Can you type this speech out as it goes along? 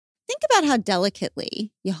think about how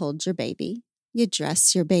delicately you hold your baby, you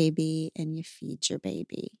dress your baby, and you feed your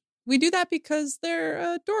baby. We do that because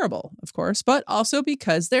they're adorable, of course, but also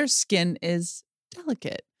because their skin is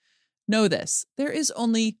delicate. Know this, there is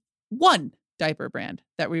only one diaper brand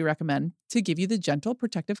that we recommend to give you the gentle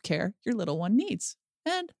protective care your little one needs.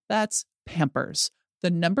 And that's Pampers,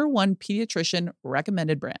 the #1 pediatrician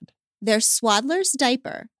recommended brand. Their Swaddler's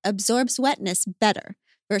diaper absorbs wetness better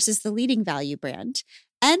versus the leading value brand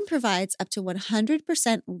and provides up to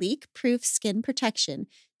 100% leak-proof skin protection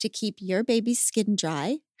to keep your baby's skin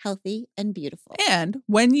dry, healthy, and beautiful. And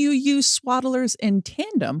when you use Swaddlers in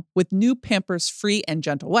tandem with new Pampers Free and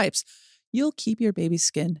Gentle wipes, you'll keep your baby's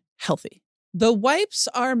skin healthy. The wipes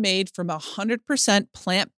are made from 100%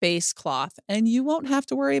 plant-based cloth, and you won't have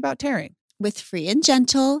to worry about tearing. With Free and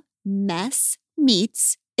Gentle, mess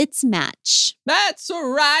meets its match. That's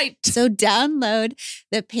right. So download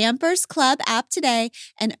the Pampers Club app today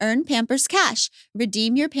and earn Pampers Cash.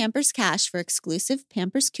 Redeem your Pampers Cash for exclusive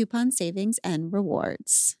Pampers coupon savings and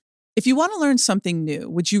rewards. If you want to learn something new,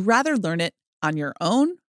 would you rather learn it on your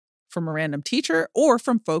own, from a random teacher, or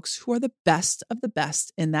from folks who are the best of the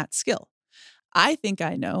best in that skill? I think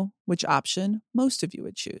I know which option most of you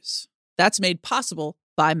would choose. That's made possible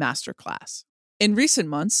by Masterclass. In recent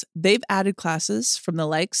months, they've added classes from the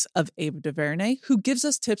likes of Ava DuVernay, who gives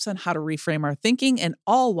us tips on how to reframe our thinking in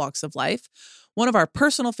all walks of life. One of our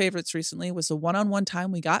personal favorites recently was the one-on-one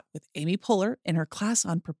time we got with Amy Poehler in her class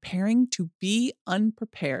on preparing to be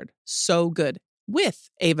unprepared. So good. With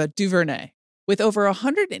Ava DuVernay. With over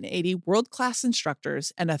 180 world-class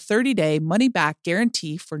instructors and a 30-day money-back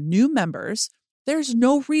guarantee for new members, there's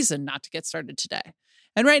no reason not to get started today.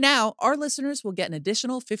 And right now, our listeners will get an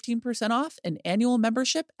additional 15% off an annual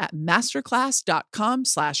membership at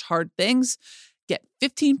masterclass.com/hardthings. Get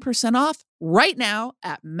 15% off right now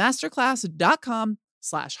at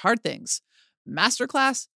masterclass.com/hardthings.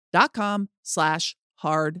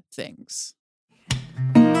 Masterclass.com/hardthings.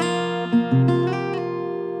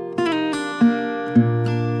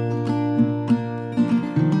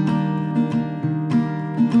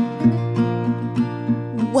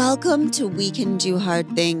 Welcome to We Can Do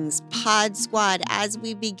Hard Things Pod Squad as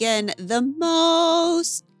we begin the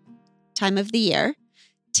most time of the year.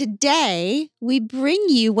 Today, we bring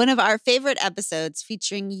you one of our favorite episodes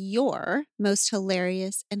featuring your most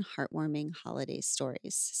hilarious and heartwarming holiday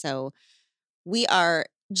stories. So we are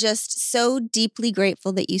just so deeply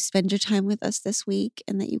grateful that you spend your time with us this week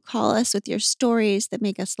and that you call us with your stories that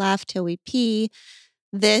make us laugh till we pee.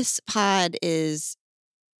 This pod is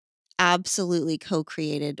absolutely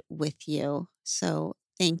co-created with you. So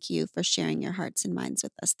thank you for sharing your hearts and minds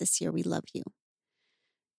with us this year. We love you.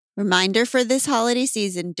 Reminder for this holiday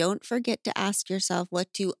season, don't forget to ask yourself,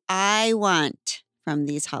 what do I want from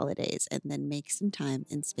these holidays? And then make some time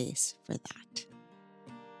and space for that.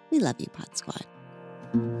 We love you, Pod Squad.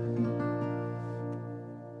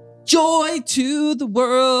 Joy to the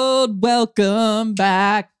world. Welcome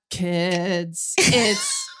back, kids.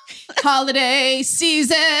 It's holiday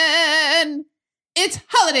season. It's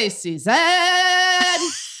holiday season.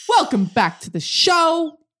 Welcome back to the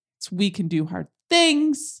show. It's We Can Do Hard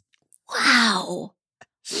Things. Wow.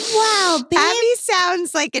 Wow, babe. Abby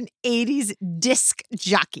sounds like an 80s disc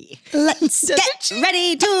jockey. Let's get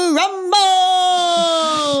ready to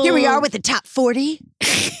rumble. Here we are with the top 40.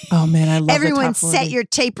 Oh, man, I love Everyone the top 40. set your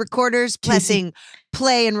tape recorders, pressing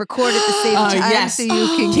play and record at the same time yes. so you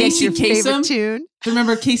can get Casey your favorite Kasem? tune.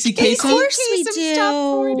 Remember Casey Kasem? Of course we Kasem's do. top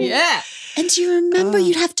 40. Yeah. And do you remember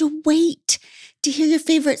you'd have to wait to hear your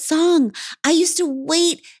favorite song? I used to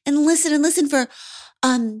wait and listen for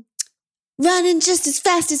running just as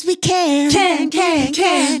fast as we can.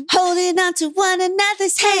 Can. Holding on to one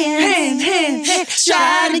another's hand.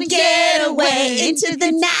 Trying to get away into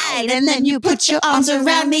the night. And then you put your arms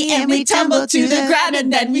around me and we tumble to the ground.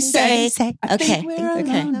 And then we say, okay.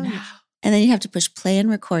 And then you have to push play and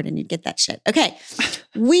record and you get that shit. Okay.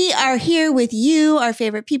 We are here with you, our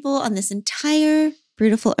favorite people on this entire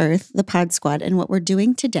beautiful earth, the Pod Squad. And what we're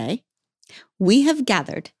doing today, we have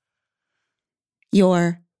gathered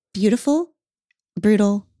your beautiful,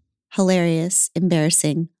 brutal, hilarious,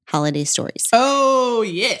 embarrassing holiday stories. Oh,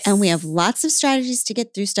 yes. And we have lots of strategies to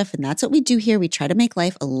get through stuff. And that's what we do here. We try to make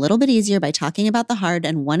life a little bit easier by talking about the hard.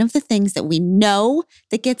 And one of the things that we know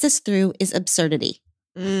that gets us through is absurdity.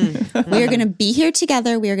 We are going to be here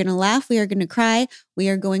together. We are going to laugh. We are going to cry. We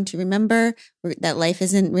are going to remember that life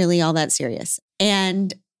isn't really all that serious.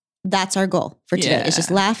 And that's our goal for today. Yeah. It's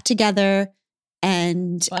just laugh together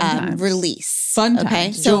and release. Fun times.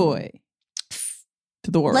 Okay? Joy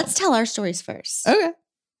to the world. Let's tell our stories first. Okay.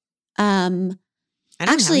 I don't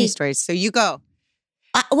have any stories, so you go.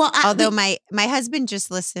 Although my husband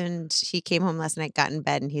just listened, he came home last night, got in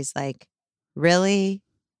bed, and he's like, "Really?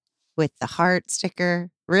 With the heart sticker?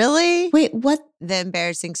 Really? Wait, what? The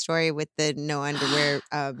embarrassing story with the no underwear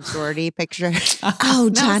sorority picture." Oh,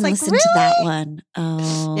 And I John was like, listened to that one.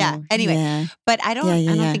 Oh, Yeah. Anyway, yeah. but I don't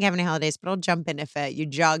Yeah. think I have any holidays, but I'll jump in if you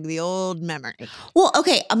jog the old memory. Well,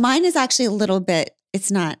 okay. Mine is actually a little bit,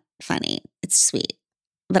 it's not funny. It's sweet.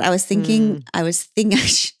 But I was thinking,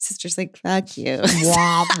 sister's like, fuck you.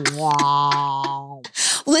 Wow.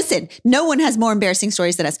 Listen, no one has more embarrassing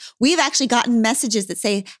stories than us. We've actually gotten messages that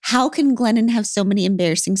say, how can Glennon have so many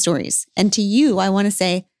embarrassing stories? And to you, I want to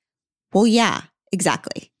say, well, yeah,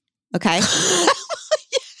 exactly. Okay. Yeah,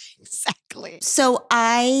 exactly. So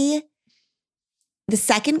the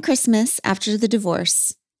second Christmas after the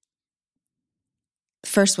divorce,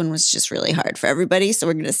 first one was just really hard for everybody. So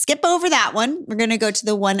we're going to skip over that one. We're going to go to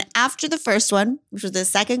the one after the first one, which was the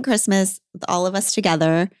second Christmas with all of us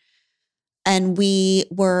together. And we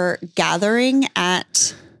were gathering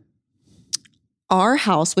at our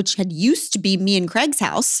house, which had used to be me and Craig's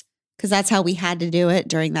house, because that's how we had to do it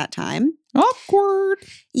during that time. Awkward.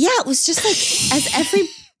 Yeah, it was just like, as every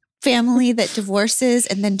family that divorces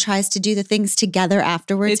and then tries to do the things together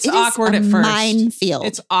afterwards, It's awkward at first. Minefield.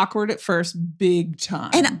 It's awkward at first, big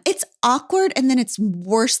time. And it's awkward, and then it's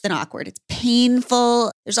worse than awkward. It's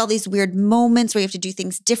painful. There's all these weird moments where you have to do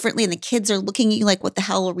things differently, and the kids are looking at you like, what the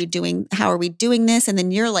hell are we doing? How are we doing this? And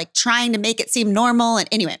then you're like trying to make it seem normal. And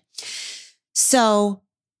anyway, so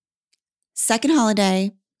second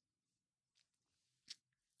holiday,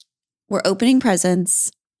 we're opening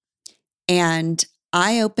presents, and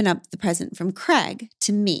I open up the present from Craig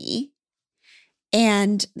to me,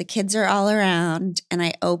 and the kids are all around, and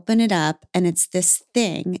I open it up, and it's this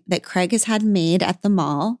thing that Craig has had made at the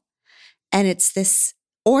mall, and it's this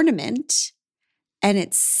ornament, and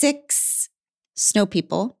it's 6 snow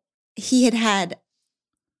people. He had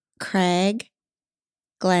Craig,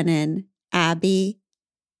 Glennon, Abby,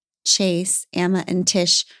 Chase, Emma, and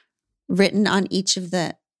Tish written on each of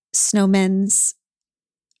the snowmen's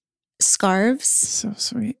scarves. So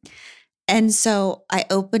sweet. And so I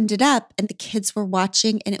opened it up, and the kids were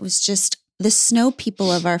watching, and it was just the snow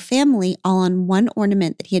people of our family all on one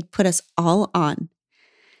ornament that he had put us all on.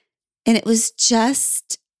 And it was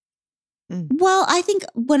just, well, I think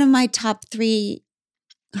one of my top 3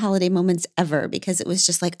 holiday moments ever, because it was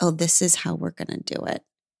just like, oh, this is how we're going to do it.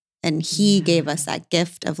 And he gave us that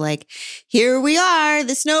gift of like, here we are,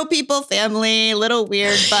 the snow people family, a little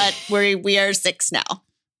weird, but we are 6 now.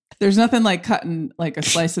 There's nothing like cutting like a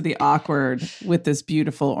slice of the awkward with this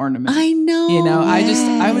beautiful ornament. I know. You know,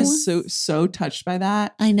 I was so touched by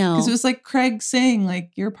that. I know. Because it was like Craig saying,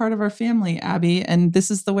 like, you're part of our family, Abby, and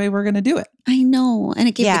this is the way we're going to do it. I know. And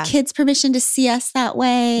it gave the kids permission to see us that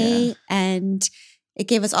way. Yeah. And it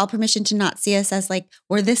gave us all permission to not see us as like,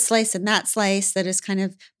 we're this slice and that slice that is kind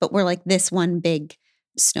of, but we're like this one big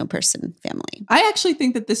snow person family. I actually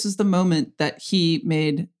think that this is the moment that he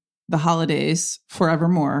made the holidays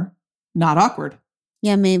forevermore not awkward.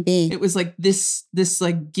 Yeah, maybe. It was like this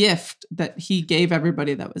like gift that he gave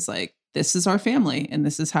everybody that was like, this is our family and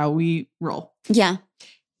this is how we roll. Yeah.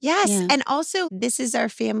 Yes. Yeah. And also, this is our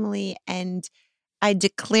family, and I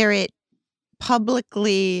declare it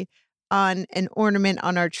publicly on an ornament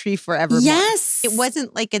on our tree forevermore. Yes. It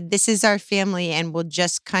wasn't like this is our family and we'll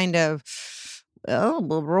just kind of, well,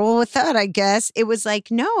 we'll roll with that, I guess. It was like,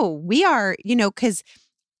 no, we are, because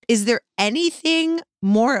is there anything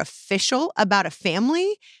more official about a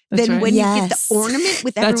family than when you get the ornament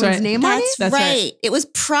with everyone's name on it? That's right. It was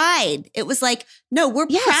pride. It was like, no, we're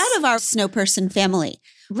proud of our snow person family.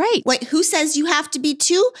 Right. Wait, who says you have to be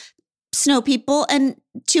 2 snow people and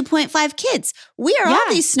 2.5 kids? We are all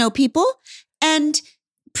these snow people, and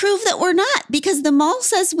prove that we're not, because the mall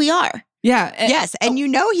says we are. Yeah. Yes. And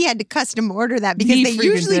he had to custom order that because they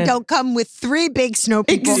usually don't come with 3 big snow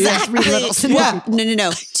people. Exactly. And 3 little snow people.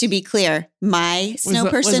 No. To be clear, my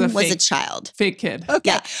snow person was a child. Fake kid.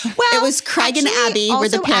 Okay. Yeah. Well, it was Craig and Abby were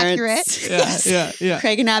the parents. Yeah.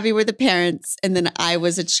 Craig and Abby were the parents. And then I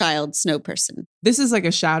was a child snow person. This is like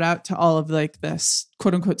a shout out to all of like the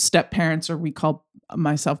quote unquote step parents, or we call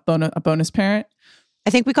myself a bonus parent.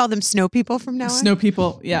 I think we call them snow people from now on. Snow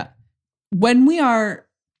people. Yeah. When we are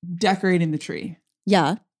decorating the tree.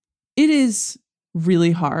 Yeah. It is really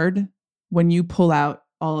hard when you pull out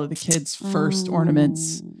all of the kids' first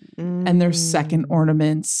ornaments and their second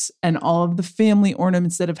ornaments and all of the family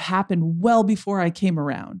ornaments that have happened well before I came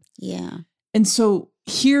around. Yeah. And so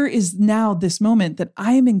here is now this moment that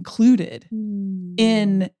I am included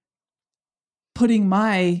in putting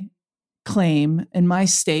my claim and my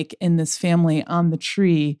stake in this family on the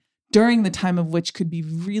tree during the time of which could be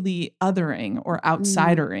really othering or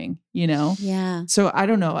outsidering, you know? Yeah. So I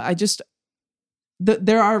don't know. I just,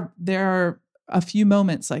 there are a few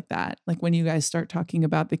moments like that. Like when you guys start talking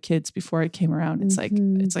about the kids before I came around, it's like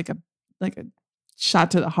a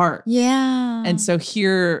shot to the heart. Yeah. And so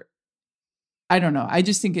here, I don't know. I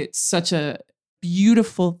just think it's such a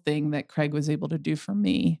beautiful thing that Craig was able to do for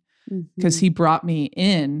me because he brought me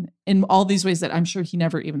in all these ways that I'm sure he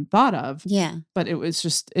never even thought of. Yeah. But it was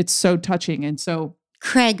just, it's so touching. And so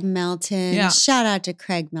Craig Melton. Yeah. Shout out to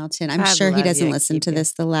Craig Melton. I'm I sure he love doesn't you. listen Keep to you.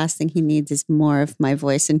 this. The last thing he needs is more of my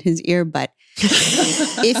voice in his ear. But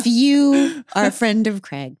if you are a friend of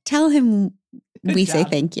Craig, tell him we say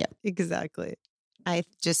thank you. Exactly. I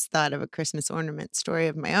just thought of a Christmas ornament story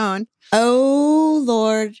of my own. Oh,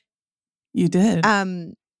 Lord. you did.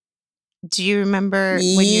 Do you remember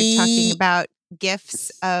when you're talking about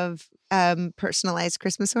gifts of personalized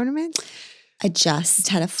Christmas ornaments? I just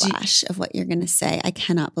had a flash of what you're going to say. I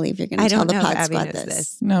cannot believe you're going to tell the know if Pod Abby Squad knows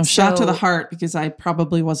this. No, shot to the So- heart because I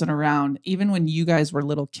probably wasn't around. Even when you guys were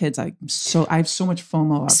little kids, I have so much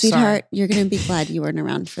FOMO. I'm Sweetheart, sorry. you're going to be glad you weren't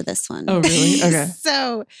around for this one. Oh, really? Okay.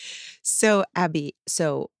 So Abby,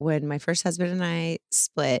 when my first husband and I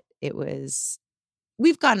split,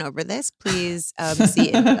 we've gone over this. Please see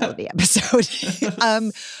Infidelity episode.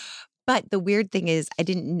 But the weird thing is I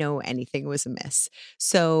didn't know anything was amiss.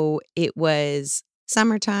 So it was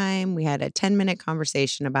summertime. We had a 10-minute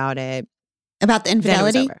conversation about it. About the Then it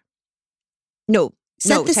was infidelity? over. No,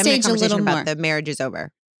 Set the 10-minute stage a conversation little about more. the marriage is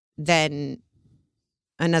over. Then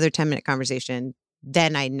another 10-minute conversation.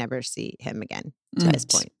 Then I never see him again to his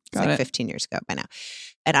point. It's Got like it. 15 years ago by now.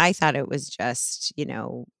 And I thought it was just,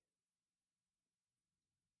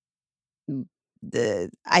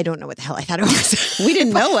 I don't know what the hell I thought it was. We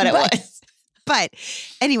didn't know what it was. But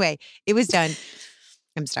anyway, it was done.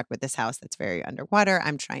 I'm stuck with this house that's very underwater.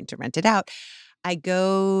 I'm trying to rent it out. I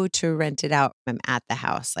go to rent it out. I'm at the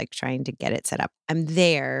house, like trying to get it set up. I'm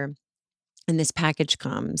there and this package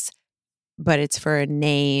comes, but it's for a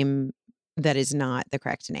name that is not the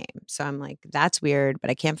correct name. So I'm like, that's weird, but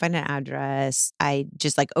I can't find an address. I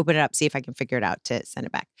just like open it up, see if I can figure it out to send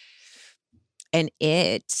it back. And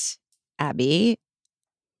it, Abby,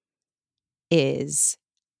 is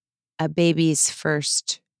a baby's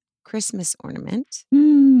first Christmas ornament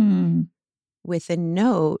with a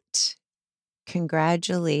note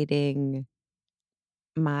congratulating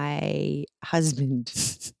my husband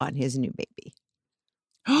on his new baby.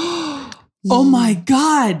 Oh my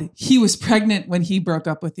God. He was pregnant when he broke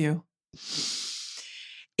up with you.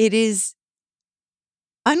 It is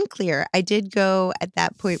unclear. I did go at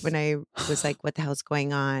that point when I was like, what the hell's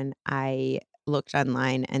going on? I looked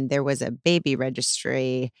online and there was a baby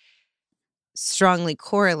registry strongly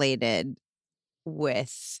correlated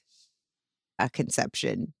with a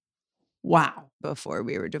conception Wow. before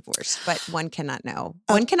we were divorced. But one cannot know.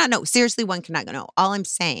 One cannot know. Seriously, one cannot know. All I'm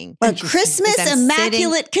saying. A Christmas is I'm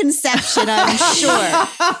immaculate conception, I'm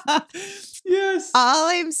sure. Yes. All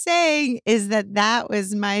I'm saying is that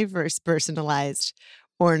was my first personalized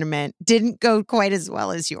ornament. Didn't go quite as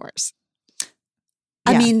well as yours.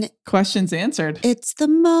 I Yeah. mean, Questions answered. it's the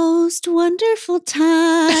most wonderful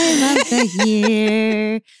time of the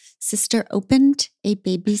year. Sister opened a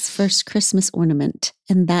baby's first Christmas ornament,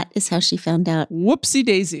 and that is how she found out. Whoopsie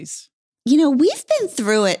daisies. You know, we've been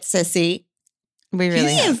through it, Sissy. We really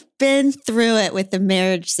We have. have been through it with the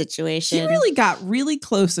marriage situation. He really got really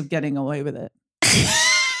close of getting away with it.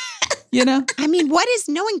 You know? I mean, what is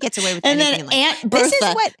no one gets away with And anything then in life. Aunt This is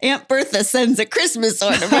Bertha, what- Aunt Bertha sends a Christmas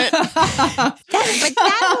ornament. But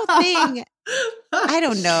that whole thing, I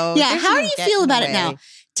don't know. Yeah, There's how no do you getting feel about it away. now?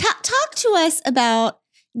 Talk to us about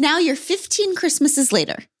now you're 15 Christmases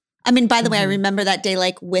later. I mean, by the way, I remember that day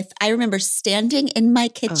I remember standing in my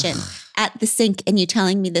kitchen at the sink and you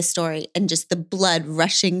telling me this story and just the blood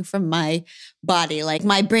rushing from my body, like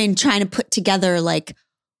my brain trying to put together like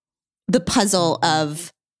the puzzle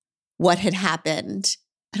of what had happened.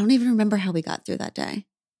 I don't even remember how we got through that day.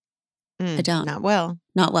 I don't. Not well.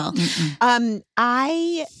 Not well.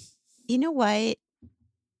 You know what?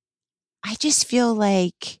 I just feel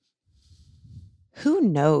like, who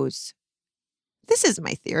knows? This is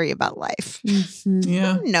my theory about life. Mhm.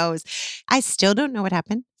 Yeah. Who knows? I still don't know what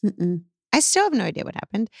happened. Mm-mm. I still have no idea what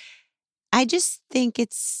happened. I just think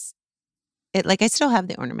I still have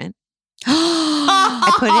the ornament.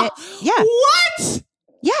 I put it, yeah. What?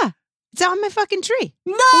 Yeah. It's on my fucking tree.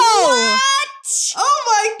 No. What?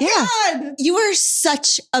 Oh my Yeah. God. You are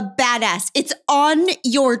such a badass. It's on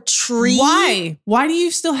your tree. Why? Why do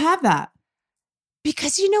you still have that?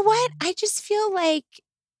 Because you know what? I just feel like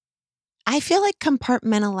I feel like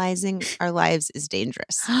compartmentalizing our lives is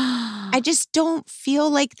dangerous. I just don't feel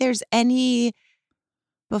like there's any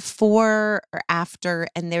before or after,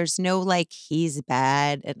 and there's no like he's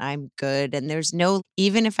bad and I'm good, and there's no,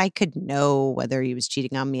 even if I could know whether he was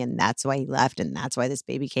cheating on me and that's why he left and that's why this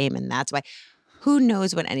baby came and that's why, who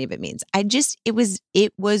knows what any of it means.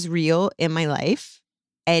 It was real in my life,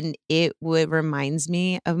 and it reminds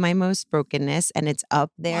me of my most brokenness, and it's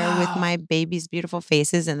up there with my baby's beautiful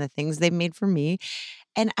faces and the things they've made for me.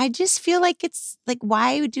 And I just feel like it's like,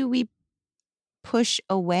 why do we push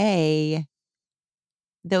away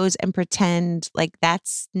those and pretend like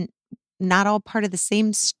that's not all part of the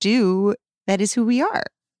same stew that is who we are?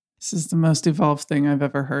 This is the most evolved thing I've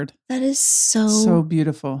ever heard. That is So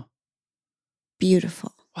beautiful.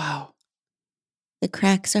 beautiful. Wow. The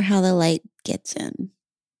cracks are how the light gets in.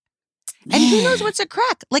 And who knows what's a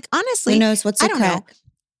crack? Like, honestly, Who knows what's a I don't know. crack?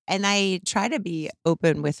 And I try to be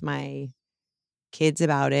open with my kids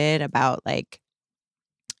about it, about like,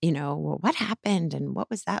 well, what happened and what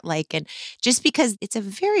was that like? And just because it's a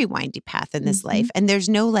very windy path in this life, and there's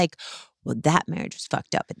no like, well, that marriage was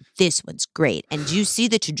fucked up and this one's great. And do you see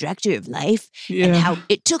the trajectory of life and how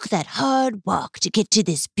it took that hard walk to get to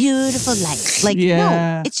this beautiful life? Like,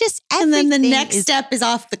 no, it's just everything. And then the next step is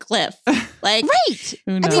off the cliff. Like, right.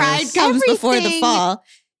 Who knows? pride comes before the fall.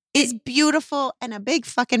 Is beautiful and a big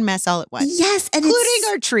fucking mess all at once. Yes, and including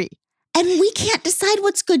our tree. And we can't decide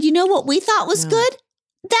what's good. You know what we thought was good?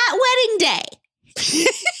 That wedding day.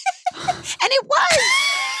 And it was.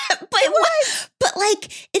 But it was. But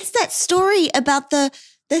like, it's that story about the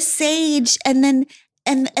sage, and then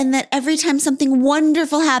and that every time something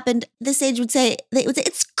wonderful happened, the sage would say,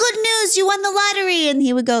 it's good news, you won the lottery. And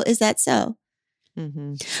he would go, is that so?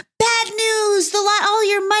 Mm-hmm. Bad news, all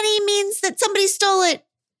your money means that somebody stole it.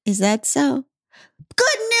 Is that so?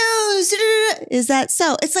 Good news. Is that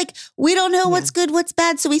so? It's like, we don't know what's good, what's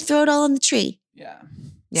bad, so we throw it all on the tree. Yeah.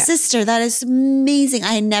 Sister, that is amazing.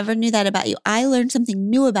 I never knew that about you. I learned something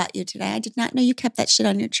new about you today. I did not know you kept that shit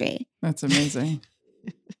on your tree. That's amazing.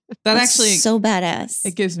 That's actually so badass.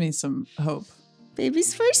 It gives me some hope.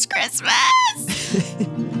 Baby's first Christmas.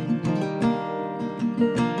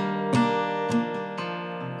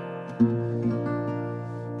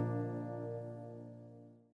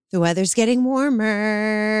 The weather's getting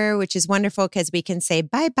warmer, which is wonderful because we can say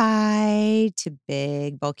bye-bye to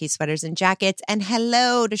big, bulky sweaters and jackets and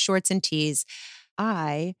hello to shorts and tees.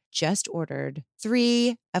 I just ordered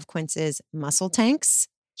 3 of Quince's muscle tanks.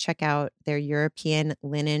 Check out their European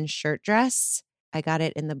linen shirt dress. I got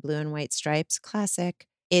it in the blue and white stripes, classic.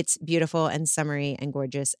 It's beautiful and summery and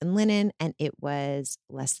gorgeous and linen, and it was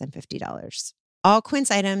less than $50. All Quince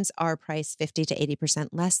items are priced 50 to 80%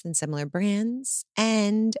 less than similar brands,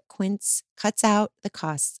 and Quince cuts out the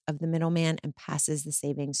costs of the middleman and passes the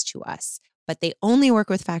savings to us. But they only work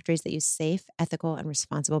with factories that use safe, ethical, and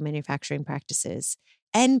responsible manufacturing practices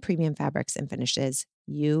and premium fabrics and finishes.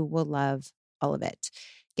 You will love all of it.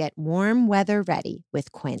 Get warm weather ready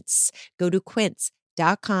with Quince. Go to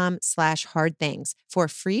quince.com/hardthings for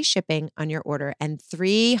free shipping on your order and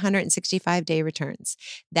 365-day returns.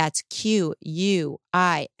 That's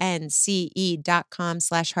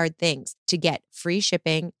QUINCE.com/hardthings to get free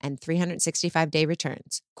shipping and 365-day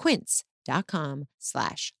returns.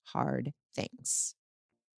 Quince.com/hardthings.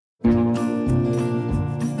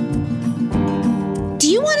 Do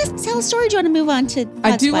you want to tell a story? Do you want to move on to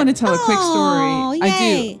I do want to tell a quick story. Yay.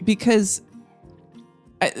 I do, because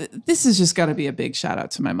this has just got to be a big shout out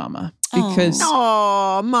to my mama. Because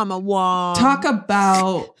Mama Wong. talk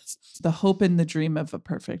about the hope and the dream of a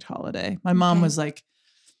perfect holiday. My mom was like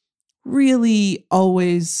really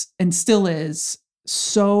always, and still is,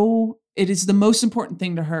 so it is the most important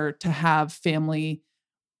thing to her to have family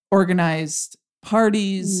organized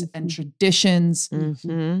parties and traditions.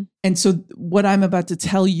 Mm-hmm. And so what I'm about to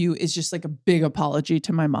tell you is just like a big apology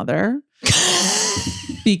to my mother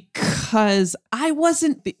because I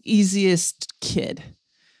wasn't the easiest kid.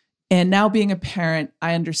 And now being a parent,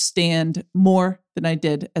 I understand more than I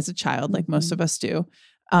did as a child, like most of us do.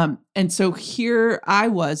 And so here I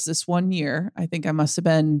was this one year, I think I must have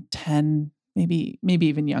been 10, maybe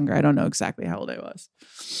even younger. I don't know exactly how old I was.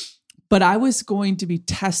 But I was going to be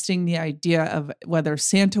testing the idea of whether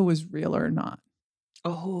Santa was real or not.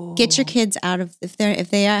 Oh, Get your kids out of, if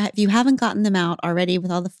you haven't gotten them out already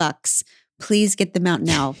with all the fucks, please get them out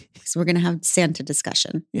now because we're going to have Santa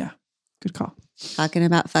discussion. Yeah. Good call. Talking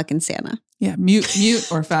about fucking Santa. Yeah.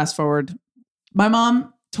 Mute or fast forward. My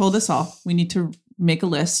mom told us all we need to make a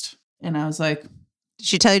list. And I was like, did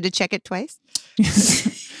she tell you to check it twice?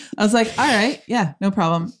 I was like, all right. Yeah, no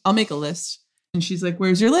problem. I'll make a list. And she's like,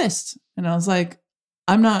 where's your list? And I was like,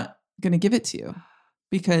 I'm not going to give it to you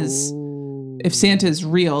because if Santa is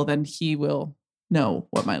real, then he will know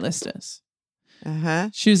what my list is.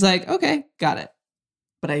 She was like, okay, got it.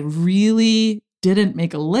 But I really didn't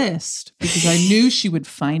make a list because I knew she would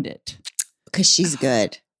find it. Because she's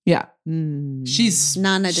good. Yeah. Nana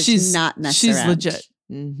does not mess she's around. Legit.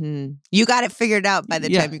 You got it figured out by the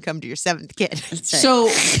time you come to your 7th kid. That's right. So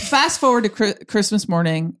fast forward to Christmas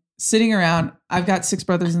morning, sitting around. I've got 6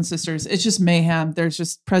 brothers and sisters. It's just mayhem. There's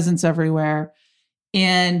just presents everywhere.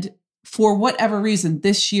 And for whatever reason,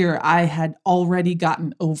 this year I had already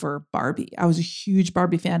gotten over Barbie. I was a huge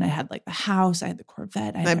Barbie fan. I had like the house, I had the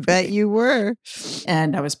Corvette. I bet you were.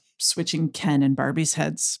 And I was switching Ken and Barbie's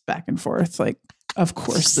heads back and forth. Like, of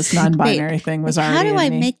course, this non-binary thing was already how do in I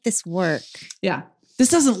me. make this work? Yeah. This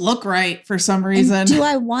doesn't look right for some reason. And do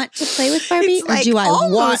I want to play with Barbie or do I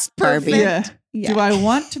want Barbie? Yeah. Do I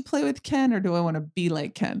want to play with Ken or do I want to be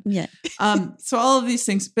like Ken? Yeah. So all of these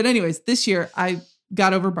things. But anyways, this year I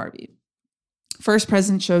got over Barbie. First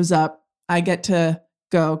present shows up. I get to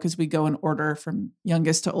go because we go in order from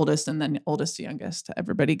youngest to oldest and then oldest to youngest to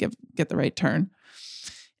everybody get the right turn.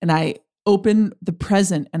 And I open the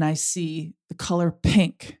present and I see the color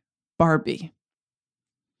pink Barbie.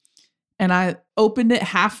 And I opened it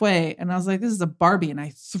halfway and I was like, this is a Barbie. And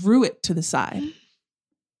I threw it to the side.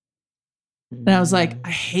 And I was like,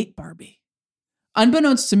 I hate Barbie.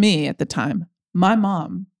 Unbeknownst to me at the time, my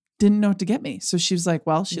mom didn't know what to get me. So she was like,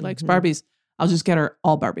 well, she likes Barbies. I'll just get her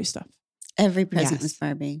all Barbie stuff. Every present was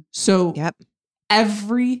Barbie. So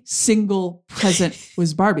every single present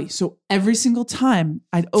was Barbie. So every single time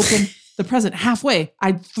I'd open the present halfway,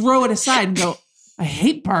 I'd throw it aside and go, I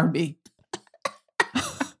hate Barbie.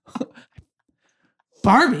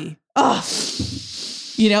 Barbie. Ugh.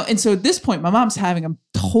 You know, and so at this point, my mom's having a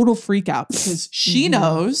total freak out because she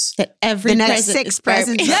knows that every the next present 6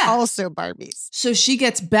 presents Barbie. are also Barbies. So she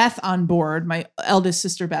gets Beth on board, my eldest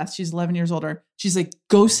sister, Beth. She's 11 years older. She's like,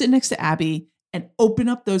 go sit next to Abby and open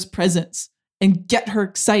up those presents and get her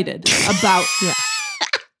excited about.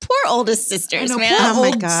 Poor oldest sisters, man. Poor Oh my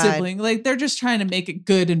old God. sibling. Like they're just trying to make it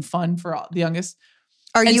good and fun for all, the youngest.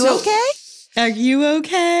 Are you okay? Are you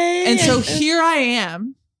okay? And so here I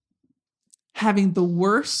am having the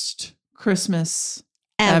worst Christmas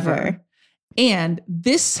ever. And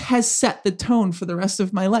this has set the tone for the rest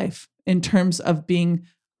of my life in terms of being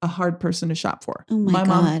a hard person to shop for. Oh my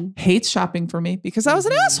mom God. hates shopping for me because I was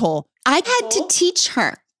an asshole. I had to teach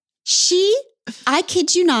her. I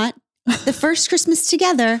kid you not, the first Christmas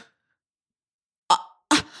together,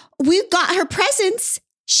 we got her presents.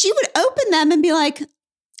 She would open them and be like,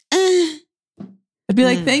 I'd be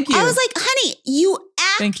like, thank you. I was like, honey, you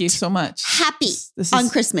act thank you so much. happy This on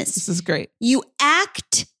is- Christmas. This is great. You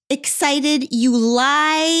act excited. You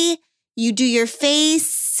lie. You do your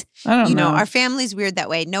face. I don't You know, know. our family's weird that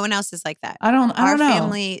way. No one else is like that. I don't Our know.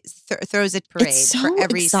 family throws a parade It's for so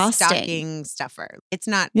every exhausting. stocking stuffer. It's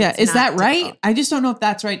not. Yeah. it's Is not that right? typical. I just don't know if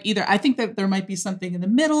that's right either. I think that there might be something in the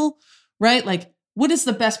middle, right? Like, what is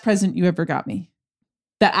the best present you ever got me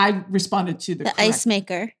that I responded to the The correct- ice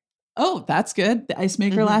maker. Oh, that's good. The ice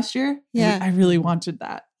maker Mhm. last year. Yeah. I really wanted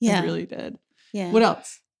that. Yeah. I really did. Yeah. What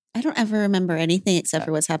else? I don't ever remember anything except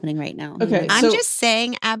for what's happening right now. Okay. I'm So- just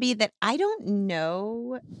saying, Abby, that I don't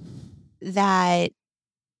know that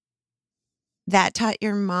taught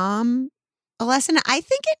your mom a lesson. I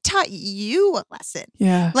think it taught you a lesson.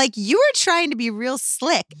 Yeah. Like you were trying to be real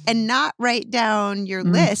slick and not write down your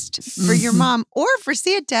list for your Mhm. mom or for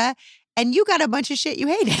Santa, and you got a bunch of shit you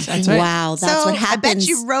hated. That's right. Wow, that's so what happens. I bet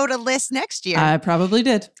you wrote a list next year. I probably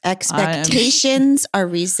did. Expectations are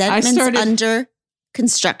resentments started- under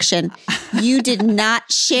construction. You did not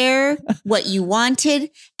share what you wanted.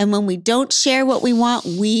 And when we don't share what we want,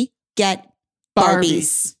 we get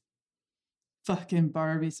Barbies. Fucking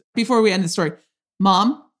Barbies. Before we end the story,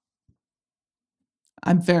 Mom,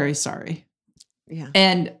 I'm very sorry. yeah.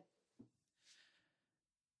 And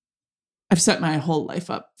I've set my whole life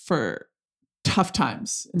up for tough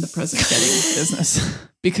times in the present getting business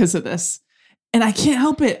because of this. And I can't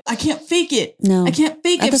help it. I can't fake it. No. I can't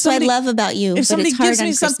fake it. That's what I love about you. If but somebody it's hard gives me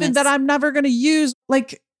on something Christmas. that I'm never going to use,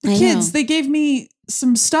 like the I kids, know. they gave me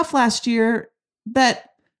some stuff last year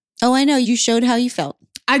that Oh, I know. You showed how you felt.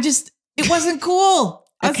 it wasn't cool.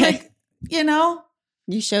 I was Okay. like, you know,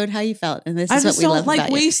 You showed how you felt. And this I is what just we don't love like about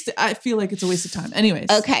you. waste. I feel like it's a waste of time. Anyways.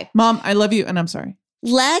 Okay. Mom, I love you and I'm sorry.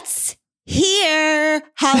 Let's hear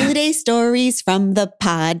holiday stories from the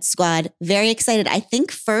Pod Squad. Very excited. I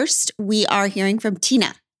think first we are hearing from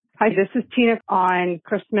Tina. Hi, this is Tina. On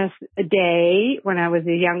Christmas Day, when I was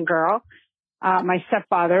a young girl, my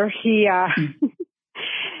stepfather, he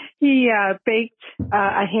baked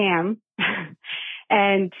a ham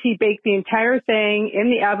And she baked the entire thing in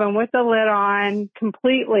the oven with the lid on,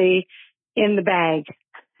 completely in the bag.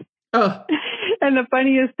 Oh. And the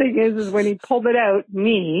funniest thing is when he pulled it out,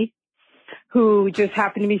 me, who just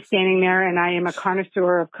happened to be standing there, and I am a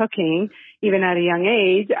connoisseur of cooking, even at a young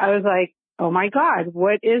age, I was like, oh my God,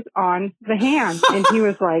 what is on the ham? And he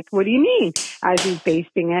was like, what do you mean? As he's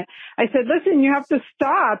basting it. I said, listen, you have to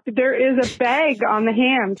stop. There is a bag on the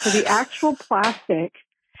ham. So the actual plastic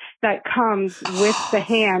that comes with the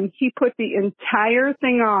ham, he put the entire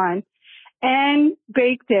thing on and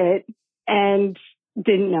baked it and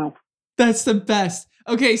didn't know. That's the best.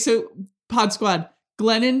 Okay, so Pod Squad,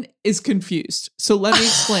 Glennon is confused. So let me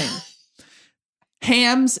explain.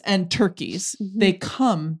 Hams and turkeys, they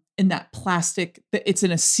come in that plastic. It's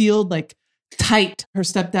in a sealed, like tight. Her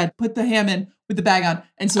stepdad put the ham in with the bag on.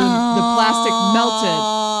 And so the plastic melted.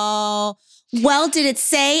 Oh. Well, did it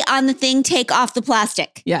say on the thing, take off the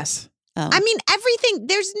plastic? Yes. Oh. I mean, everything,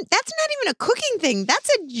 that's not even a cooking thing. That's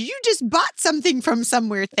you just bought something from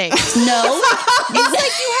somewhere thing. No. It's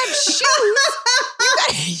like you have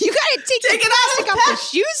shoes. You gotta take the plastic off the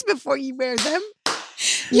shoes before you wear them.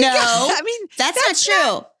 That's not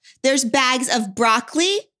true. There's bags of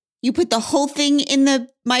broccoli. You put the whole thing in the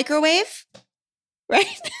microwave,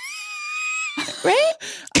 right? Right?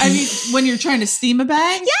 I mean, when you're trying to steam a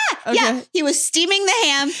bag? Yeah. Okay. Yeah. He was steaming the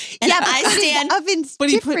ham, and I stand. Oven's But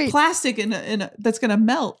he different. put plastic in a that's going to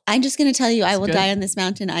melt. I'm just going to tell you, I will good. die on this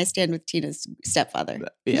mountain. I stand with Tina's stepfather.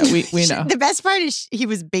 Yeah, we know. The best part is he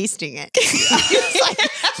was basting it. He was like,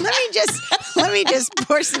 let me just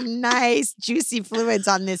pour some nice juicy fluids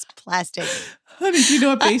on this plastic. Honey, do you know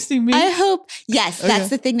what basting means? I hope. Yes, Okay. that's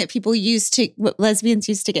the thing that people what lesbians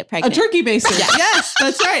used to get A pregnant. turkey baster. Yes,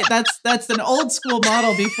 that's right. That's an old school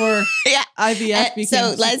model before Yeah. IVF became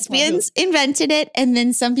So super lesbians invented it, and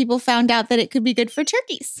then some people found out that it could be good for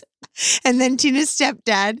turkeys. And then Tina's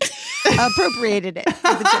stepdad appropriated it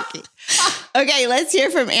for the turkey. Okay, let's hear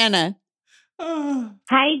from Anna. popular.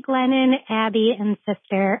 Hi, Glennon, Abby, and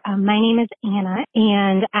sister. My name is Anna,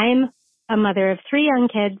 and I'm a mother of 3 young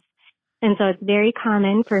kids. And so it's very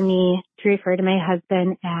common for me to refer to my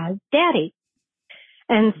husband as Daddy.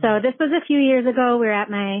 And so this was a few years ago. We were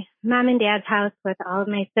at my mom and dad's house with all of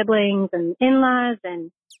my siblings and in-laws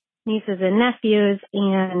and nieces and nephews,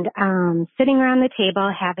 and sitting around the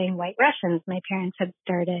table having White Russians. My parents had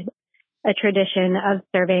started a tradition of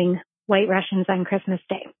serving White Russians on Christmas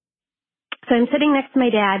Day. So I'm sitting next to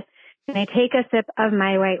my dad, and I take a sip of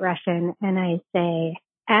my White Russian, and I say,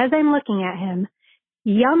 as I'm looking at him,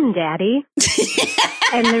 "Yum, Daddy."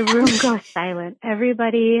 And the room goes silent.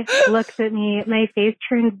 Everybody looks at me. My face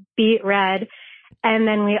turns beet red. And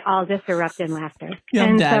then we all just erupt in laughter.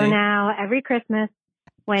 Yum, Daddy. So now every Christmas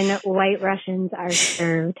when White Russians are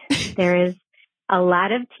served, there is a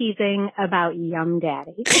lot of teasing about Yum,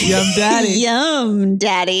 Daddy. Yum Daddy. Yum,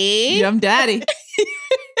 Daddy. Yum Daddy.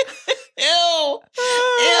 Ew.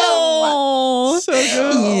 Oh, Ew. so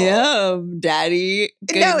good. Yum, Daddy.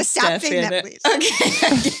 Good No, stop stuff saying in that, it. please.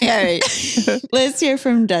 Okay. All right. Let's hear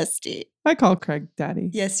from Dusty. I call Craig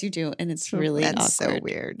Daddy. Yes, you do. And it's So really That's awkward. so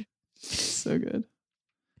weird. So good.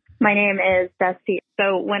 My name is Dusty.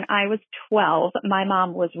 So when I was 12, my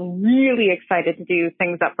mom was really excited to do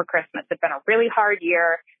things up for Christmas. It's been a really hard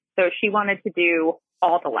year. So she wanted to do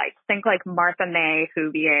all the lights. Think like Martha May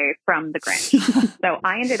Huvier from The Grinch. So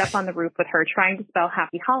I ended up on the roof with her trying to spell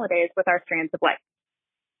happy holidays with our strands of lights.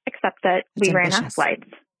 Except that That's we ran out ambitious. of lights.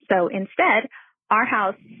 So instead, our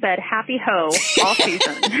house said happy ho all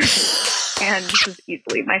season. And this is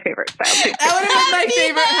easily my favorite style too. That would have been my Happy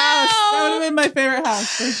favorite house. That Ho! would have been my favorite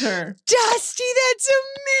house for sure. Dusty, that's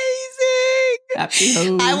amazing. Happy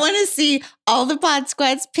ho. I want to see all the Pod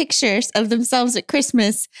Squad's pictures of themselves at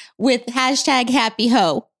Christmas with hashtag happy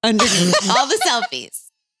ho underneath all the selfies.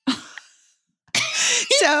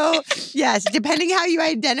 So, yes, depending how you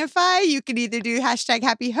identify, you can either do hashtag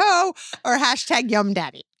happy ho or hashtag yum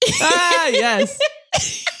daddy. Yes.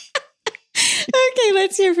 Okay,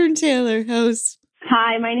 let's hear from Taylor, host.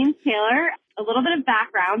 Hi, my name's Taylor. A little bit of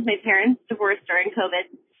background. My parents divorced during COVID,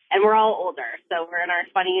 and we're all older. So we're in our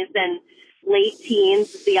 20s and late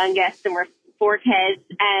teens, the youngest, and we're 4 kids.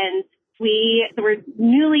 And we're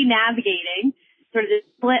newly navigating sort of this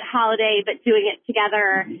split holiday, but doing it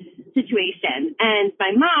together situation. And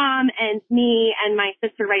my mom and me and my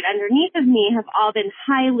sister right underneath of me have all been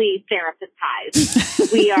highly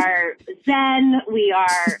therapistized. We are zen. We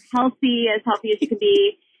are healthy as you can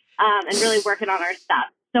be, and really working on our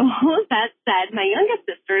stuff. So all of that said, my youngest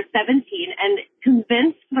sister is 17 and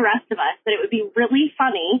convinced the rest of us that it would be really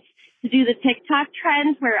funny to do the TikTok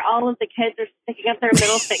trend where all of the kids are sticking up their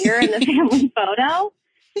middle finger in the family photo.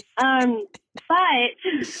 But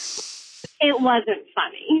it wasn't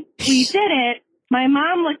funny. We did it. My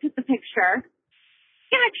mom looked at the picture.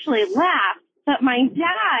 She actually laughed, but my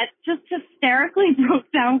dad just hysterically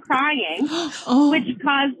broke down crying, which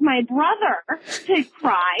caused my brother to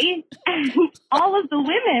cry. And all of the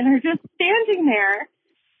women are just standing there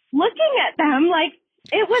looking at them like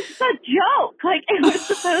it was a joke. Like it was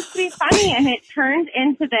supposed to be funny, and it turned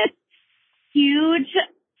into this huge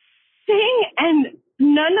thing, and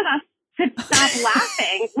none of us could stop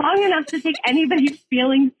laughing long enough to take anybody's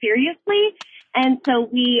feelings seriously. And so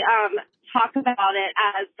we talk about it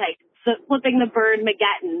as like the flipping the bird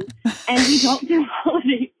Mageddon, and we don't do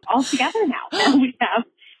holidays all together now. And we have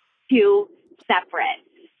two separate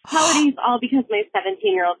holidays, all because my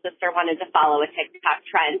 17-year-old sister wanted to follow a TikTok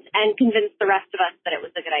trend and convince the rest of us that it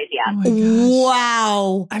was a good idea. Oh my gosh.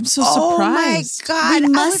 Wow. I'm so surprised. Oh my God. We I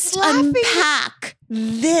must was laughing. unpack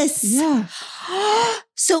this. Yeah.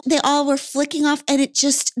 So they all were flicking off, and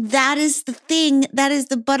that is the thing. That is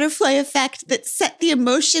the butterfly effect that set the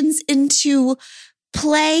emotions into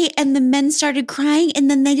play, and the men started crying, and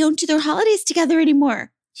then they don't do their holidays together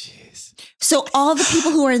anymore. Jeez. So all the people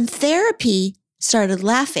who are in therapy started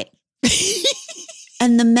laughing.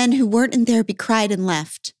 And the men who weren't in therapy cried and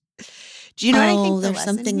left. Do you know what I think there's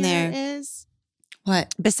something there is?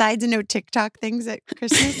 What? Besides no TikTok things at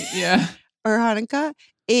Christmas Yeah. or Hanukkah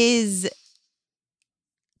is,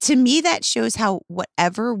 to me, that shows how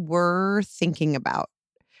whatever we're thinking about,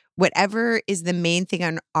 whatever is the main thing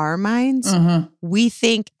on our minds, we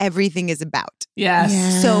think everything is about.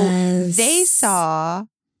 Yes. So they saw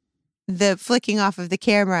the flicking off of the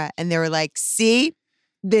camera and they were like, see,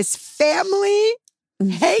 this family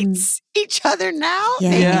hates each other now.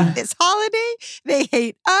 They hate this holiday. They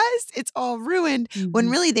hate us. It's all ruined. When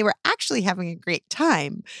really they were actually having a great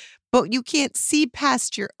time. But you can't see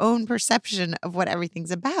past your own perception of what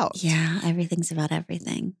everything's about. Yeah, everything's about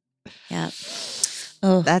everything. Yep.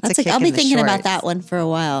 Oh, That's a kick I'll be in the thinking about shorts. that one for a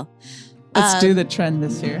while. Let's do the trend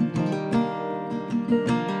this year.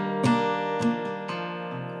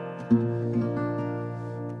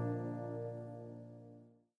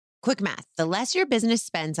 Quick math. The less your business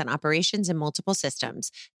spends on operations and multiple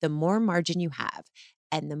systems, the more margin you have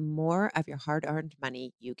and the more of your hard-earned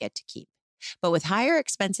money you get to keep. But with higher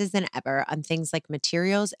expenses than ever on things like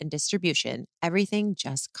materials and distribution, everything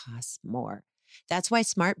just costs more. That's why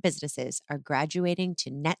smart businesses are graduating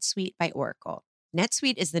to NetSuite by Oracle.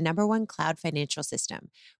 NetSuite is the #1 cloud financial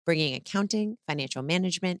system, bringing accounting, financial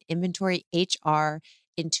management, inventory, HR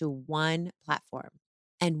into one platform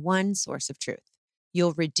and one source of truth.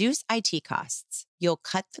 You'll reduce IT costs, you'll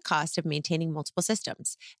cut the cost of maintaining multiple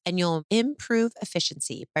systems, and you'll improve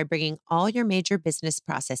efficiency by bringing all your major business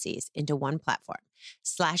processes into one platform,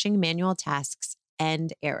 slashing manual tasks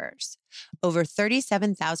and errors. Over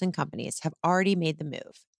 37,000 companies have already made the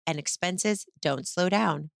move, and expenses don't slow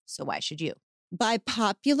down, so why should you? By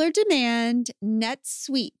popular demand,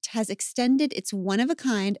 NetSuite has extended its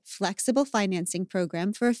one-of-a-kind flexible financing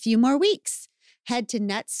program for a few more weeks. Head to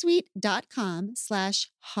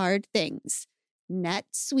netsuite.com/hardthings.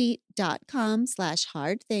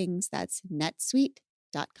 netsuite.com/hardthings. That's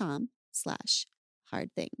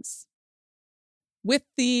netsuite.com/hardthings. With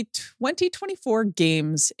the 2024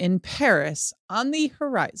 Games in Paris on the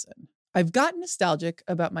horizon, I've gotten nostalgic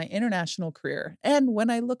about my international career. And when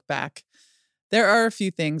I look back, there are a few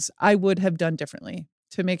things I would have done differently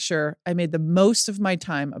to make sure I made the most of my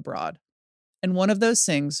time abroad. And one of those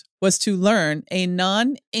things was to learn a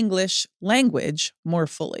non-English language more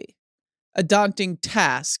fully. A daunting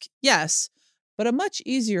task, yes, but a much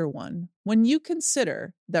easier one when you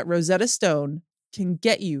consider that Rosetta Stone can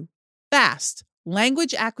get you fast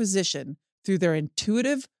language acquisition through their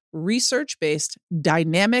intuitive, research-based,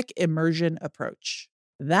 dynamic immersion approach.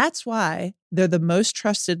 That's why they're the most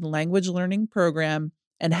trusted language learning program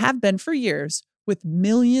and have been for years, with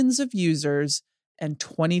millions of users and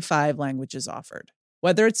 25 languages offered.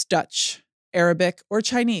 Whether it's Dutch, Arabic, or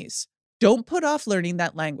Chinese, don't put off learning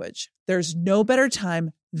that language. There's no better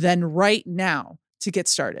time than right now to get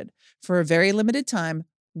started. For a very limited time,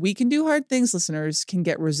 We Can Do Hard Things listeners can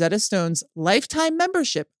get Rosetta Stone's lifetime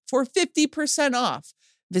membership for 50% off.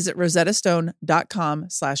 Visit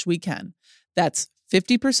rosettastone.com/weekend. That's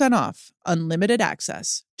 50% off unlimited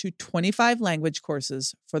access to 25 language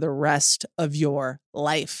courses for the rest of your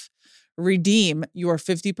life. Redeem your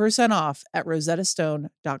 50% off at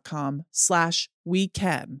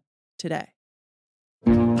rosettastone.com/weekend today.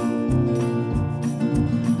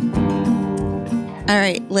 All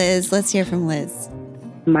right, Liz, let's hear from Liz.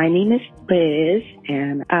 My name is Liz,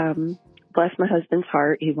 and bless my husband's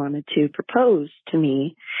heart, he wanted to propose to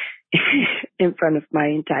me in front of my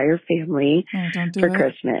entire family Oh, don't do for it.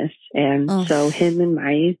 Christmas. And Oh. so him and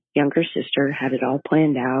my younger sister had it all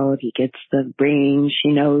planned out. He gets the ring.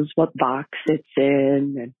 She knows what box it's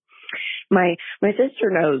in. And my sister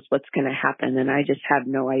knows what's going to happen, and I just have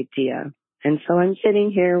no idea. And so I'm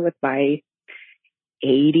sitting here with my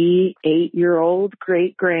 88-year-old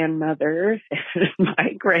great-grandmother and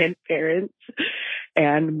my grandparents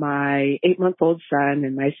and my 8-month-old son,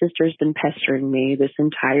 and my sister's been pestering me this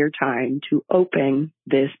entire time to open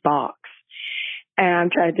this box. And I'm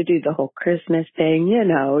trying to do the whole Christmas thing,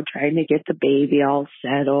 trying to get the baby all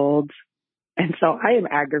settled. And so I am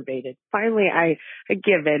aggravated. Finally, I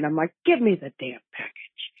give in. I'm like, give me the damn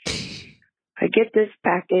package. I get this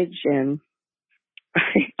package and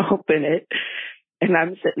I open it. And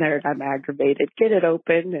I'm sitting there and I'm aggravated. Get it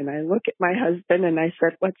open. And I look at my husband and I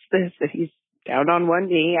said, what's this? And he's down on one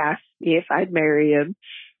knee, asked me if I'd marry him.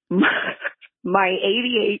 My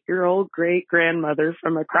 88-year-old great-grandmother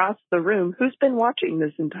from across the room, who's been watching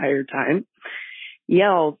this entire time,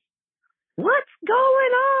 yells, what's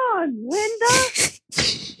going on, Linda?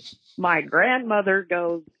 My grandmother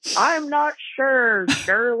goes, I'm not sure,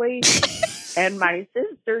 Shirley. And my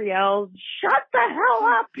sister yells, shut the hell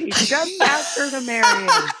up. He's just asked her to marry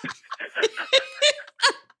him.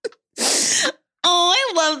 Oh,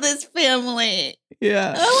 I love this family.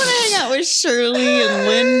 Yeah. I want to hang out with Shirley and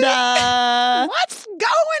Linda. What's going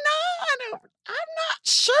on? I'm not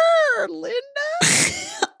sure, Linda.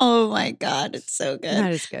 Oh my God, it's so good.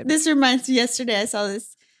 That is good. This reminds me, yesterday I saw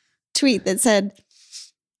this tweet that said,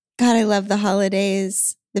 God, I love the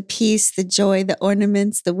holidays, the peace, the joy, the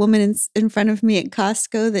ornaments, the woman in front of me at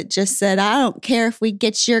Costco that just said, I don't care if we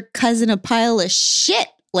get your cousin a pile of shit,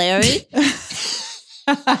 Larry.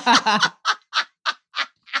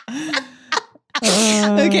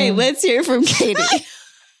 Okay, let's hear from Katie.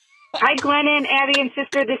 Hi, Glennon, Abby, and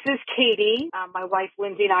sister. This is Katie. My wife,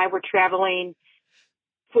 Lindsay, and I were traveling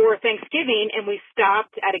for Thanksgiving, and we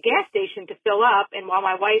stopped at a gas station to fill up. And while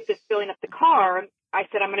my wife is filling up the car, I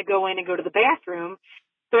said, I'm going to go in and go to the bathroom.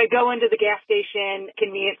 So I go into the gas station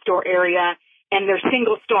convenience store area, and there's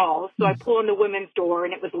single stalls. So I pull in the women's door,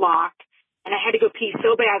 and it was locked. And I had to go pee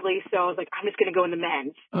so badly, so I was like, I'm just going to go in the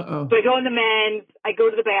men's. Uh-oh. So I go in the men's, I go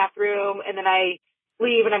to the bathroom, and then I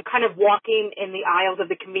leave, and I'm kind of walking in the aisles of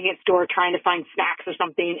the convenience store trying to find snacks or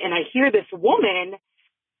something, and I hear this woman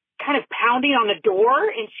kind of pounding on the door,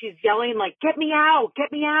 and she's yelling, like, get me out,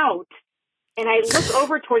 get me out. And I look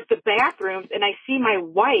over towards the bathrooms, and I see my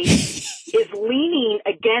wife is leaning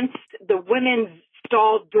against the women's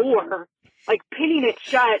stall door, like pinning it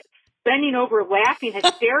shut, bending over, laughing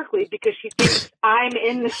hysterically because she thinks I'm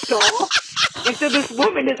in the stall. And so this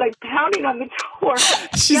woman is like pounding on the door,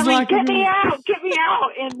 yelling, get me out, get me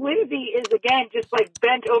out. And Lindsay is again just like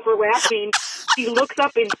bent over laughing. She looks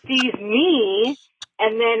up and sees me,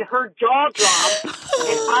 and then her jaw drops,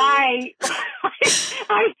 and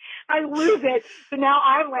I lose it. So now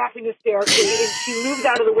I'm laughing hysterically, and she moves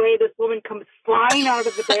out of the way. This woman comes flying out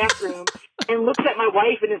of the bathroom and looks at my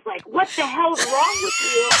wife and is like, what the hell is wrong with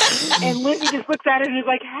you? And Lindsay just looks at her and is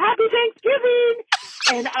like, Happy Thanksgiving.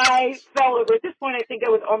 And I fell over. At this point, I think I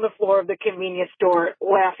was on the floor of the convenience store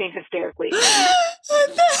laughing hysterically. What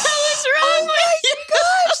the hell is wrong with you?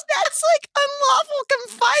 Gosh, that's like unlawful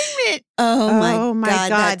confinement. Oh my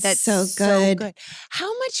God, that's so good.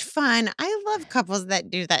 How much fun. I love couples that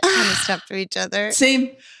do that kind of stuff to each other.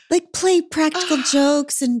 Same. Like play practical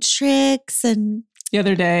jokes and tricks and... The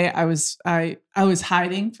other day, I was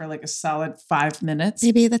hiding for like a solid 5 minutes.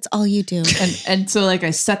 Maybe that's all you do. And so like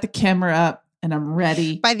I set the camera up and I'm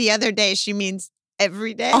ready. By the other day, she means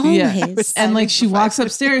every day. Always. Yeah. And like she walks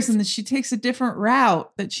upstairs and then she takes a different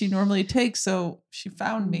route that she normally takes. So she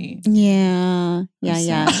found me. Yeah.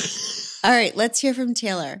 All right, let's hear from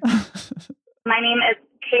Taylor. My name is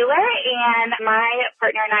Taylor, and my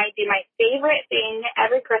partner and I do my favorite thing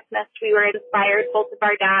every Christmas. We were inspired. Both of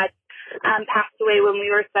our dads passed away when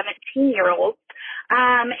we were 17-year-olds.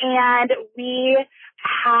 And we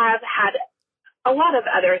have had a lot of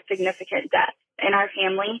other significant deaths in our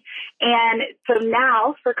family. And so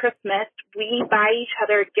now for Christmas, we buy each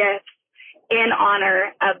other gifts in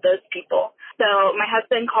honor of those people. So my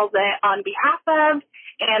husband calls it on behalf of,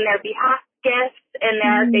 and their behalf gifts, and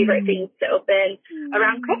their favorite things to open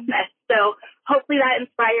around Christmas. So hopefully that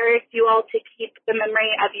inspires you all to keep the memory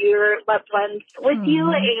of your loved ones with you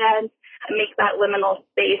and make that liminal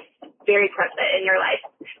space very present in your life.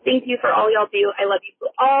 Thank you for all y'all do. I love you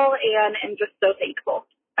all and am just so thankful.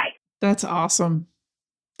 Bye. That's awesome.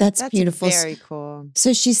 That's beautiful. Very cool.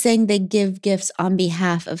 So she's saying they give gifts on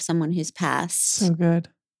behalf of someone who's passed. So good.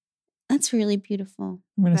 That's really beautiful.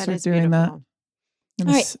 I'm going to That start is doing beautiful. that.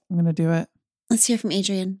 All right. I'm going to do it. Let's hear from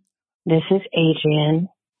Adrian. This is Adrian,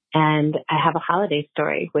 and I have a holiday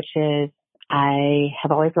story, which is I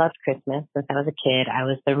have always loved Christmas. Since I was a kid, I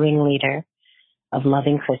was the ringleader of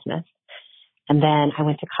loving Christmas. And then I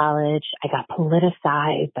went to college. I got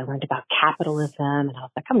politicized. I learned about capitalism, and I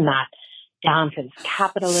was like, I'm not down for this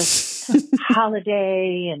capitalist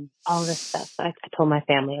holiday and all this stuff. So I told my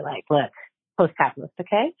family, like, look, post-capitalist,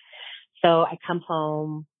 okay? So I come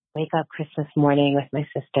home, wake up Christmas morning with my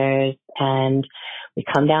sisters, and we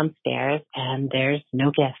come downstairs, and there's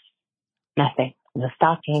no gifts, nothing, no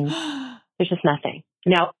stockings. There's just nothing.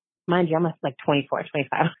 Now, mind you, I'm like 24,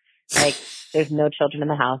 25. Like, there's no children in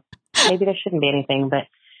the house. Maybe there shouldn't be anything, but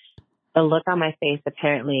the look on my face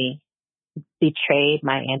apparently betrayed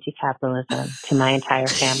my anti-capitalism to my entire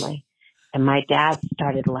family. And my dad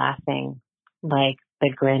started laughing like the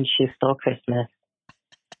Grinch who stole Christmas.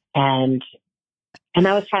 And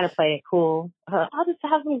I was trying to play it cool. I'll just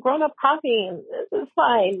have some grown-up coffee. And this is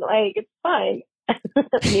fine. Like, it's fine.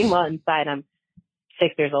 Meanwhile, inside, I'm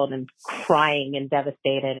 6 years old and crying and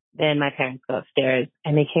devastated. Then my parents go upstairs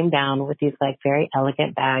and they came down with these like very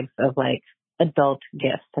elegant bags of like adult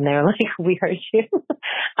gifts. And they were like, we heard you.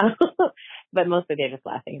 But mostly they're just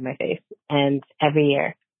laughing in my face. And every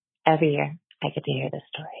year, I get to hear this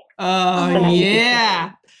story. Oh,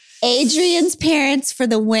 yeah. Adrian's parents for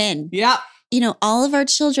the win. Yep. You know, all of our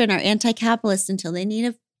children are anti-capitalist until they need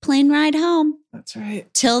a plane ride home. That's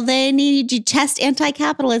right. Till they need you test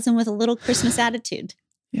anti-capitalism with a little Christmas attitude.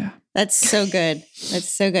 Yeah. That's so good. That's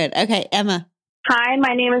so good. Okay, Emma. Hi,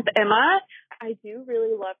 my name is Emma. I do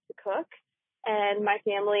really love to cook. And my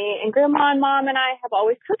family and grandma and mom and I have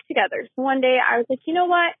always cooked together. So one day I was like, you know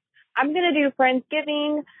what? I'm going to do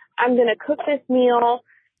Friendsgiving. I'm going to cook this meal.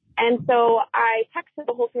 And so I texted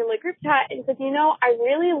the whole family group chat and said, you know, I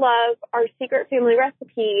really love our secret family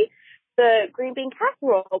recipe, the green bean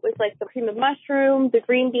casserole with like the cream of mushroom, the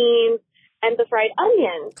green beans, and the fried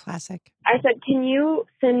onions. Classic. I said, can you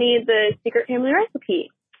send me the secret family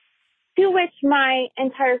recipe? To which my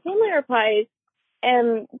entire family replies,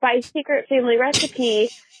 by secret family recipe,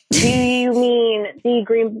 do you mean the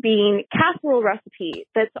green bean casserole recipe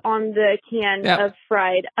that's on the can of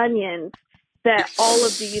fried onions that all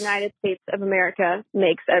of the United States of America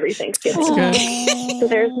makes every Thanksgiving? So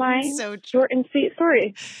there's my short and sweet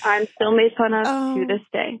story. I'm still made fun of to this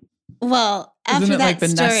day. Well, after Isn't it that like the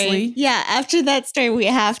story, Nestle? after that story, we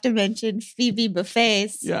have to mention Phoebe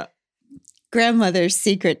Buffet's grandmother's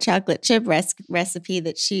secret chocolate chip recipe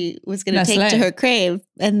that she was going to take to her grave.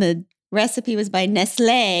 And the recipe was by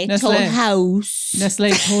Nestle. Toll House.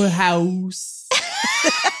 Nestle Toll House.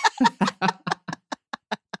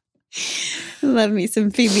 Love me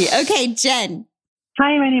some Phoebe. Okay, Jen.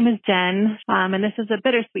 Hi, my name is Jen, and this is a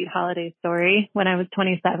bittersweet holiday story. When I was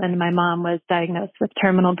 27, my mom was diagnosed with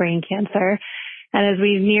terminal brain cancer. And as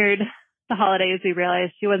we neared the holidays, we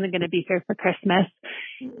realized she wasn't going to be here for Christmas,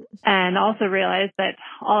 and also realized that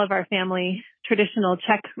all of our family traditional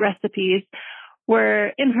Czech recipes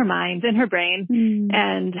were in her mind, in her brain,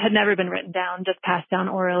 and had never been written down, just passed down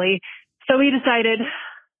orally. So we decided,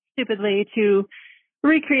 stupidly, to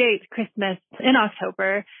recreate Christmas in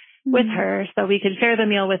October with her so we could share the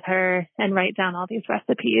meal with her and write down all these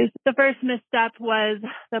recipes. The first misstep was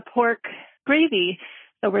the pork gravy.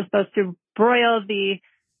 So we're supposed to broil the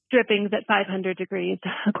drippings at 500 degrees,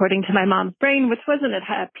 according to my mom's brain, which wasn't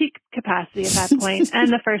at peak capacity at that point. And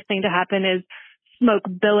the first thing to happen is smoke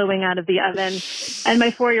billowing out of the oven. And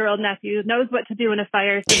my 4-year-old nephew knows what to do in a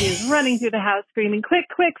fire, so he's running through the house screaming, quick,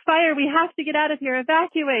 quick, fire, we have to get out of here,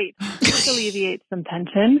 evacuate, to alleviate some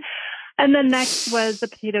tension. And then next was the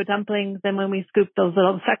potato dumplings. And when we scooped those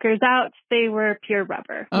little suckers out, they were pure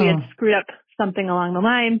rubber. We had screwed up something along the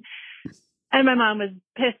line. And my mom was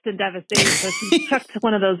pissed and devastated. So she chucked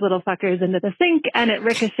one of those little fuckers into the sink, and it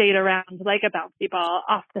ricocheted around like a bouncy ball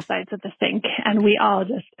off the sides of the sink. And we all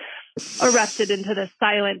just erupted into the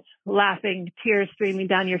silent, laughing, tears streaming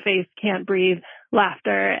down your face, can't breathe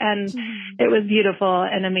laughter. And it was beautiful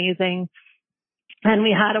and amazing. And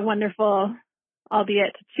we had a wonderful,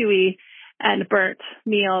 albeit chewy and burnt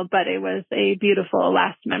meal, but it was a beautiful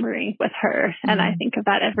last memory with her. And I think of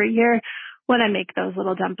that every year when I make those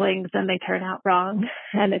little dumplings and they turn out wrong,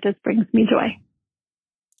 and it just brings me joy.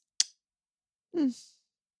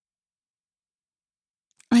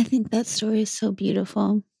 I think that story is so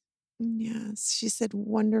beautiful. Yes, she said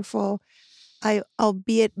wonderful,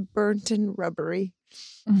 albeit burnt and rubbery.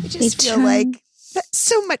 I just feel like that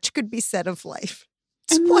so much could be said of life.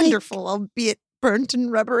 It's wonderful, albeit burnt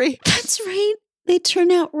and rubbery. That's right. They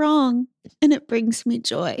turn out wrong, and it brings me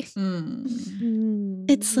joy.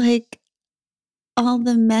 It's like all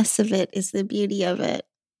the mess of it is the beauty of it.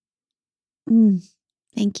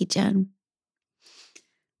 Thank you, Jen.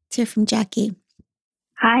 Let's hear from Jackie.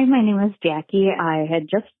 Hi, my name is Jackie. I had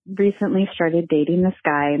just recently started dating this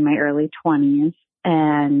guy in my early 20s,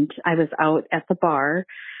 and I was out at the bar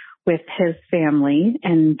with his family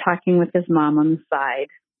and talking with his mom on the side.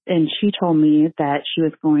 And she told me that she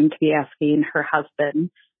was going to be asking her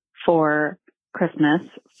husband for Christmas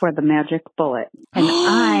for the magic bullet. And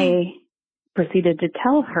I proceeded to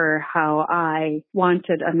tell her how I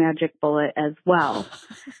wanted a magic bullet as well.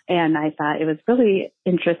 And I thought it was really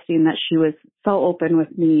interesting that she was so open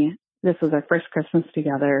with me. This was our first Christmas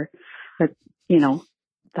together, but,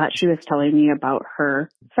 thought she was telling me about her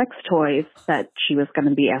sex toys that she was going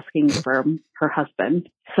to be asking from her husband.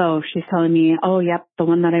 So she's telling me, oh, yep, the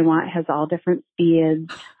one that I want has all different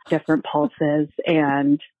speeds, different pulses.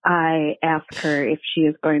 And I asked her if she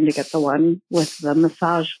is going to get the one with the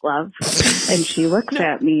massage glove. And she looks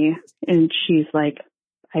at me and she's like,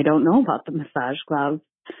 I don't know about the massage glove.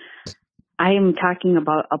 I am talking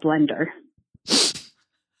about a blender.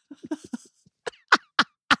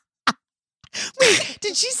 Wait,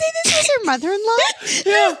 did she say this was her mother-in-law?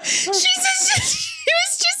 Yeah. She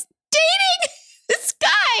was just dating this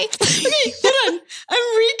guy. Okay, hold on. I'm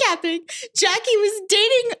recapping. Jackie was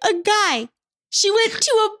dating a guy. She went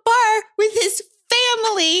to a bar with his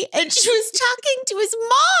family and she was talking to his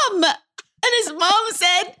mom. And his mom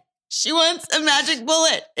said she wants a magic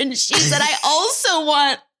bullet. And she said, I also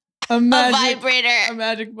want a vibrator. A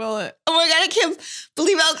magic bullet. Oh my God, I can't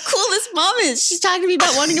believe how cool this mom is. She's talking to me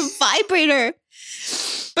about wanting a vibrator.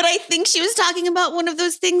 But I think she was talking about one of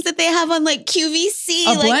those things that they have on like QVC.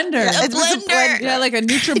 A blender. A blender. Yeah, like a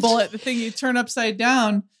NutriBullet, the thing you turn upside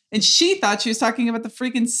down. And she thought she was talking about the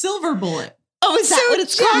freaking silver bullet. Oh, is that what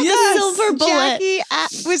it's called? Yes. The silver bullet.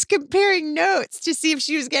 Jackie was comparing notes to see if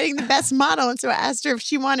she was getting the best model. And so I asked her if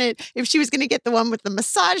she was going to get the one with the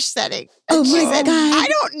massage setting. And she said, I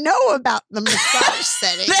don't know about the massage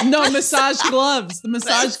setting. No, massage gloves. The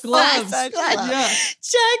massage gloves. Massage gloves. Yeah.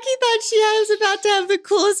 Jackie thought she was about to have the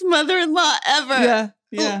coolest mother-in-law ever.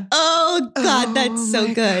 Yeah. Oh God, that's so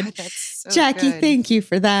good. God, that's so Jackie, good. thank you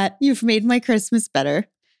for that. You've made my Christmas better.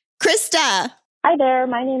 Krista. Hi there.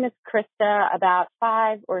 My name is Krista. About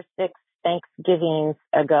 5 or 6 Thanksgivings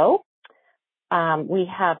ago, we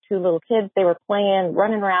have 2 little kids. They were playing,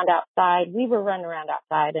 running around outside. We were running around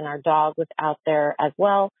outside, and our dog was out there as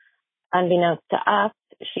well. Unbeknownst to us,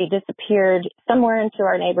 she disappeared somewhere into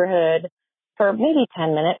our neighborhood for maybe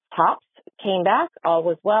 10 minutes tops. Came back, all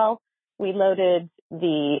was well. We loaded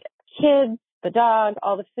the kids, the dog,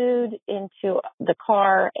 all the food into the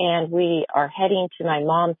car, and we are heading to my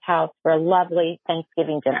mom's house for a lovely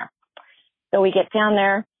Thanksgiving dinner. So we get down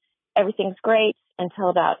there. Everything's great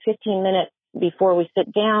until about 15 minutes before we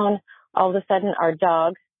sit down. All of a sudden, our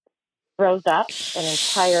dog throws up an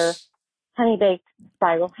entire honey-baked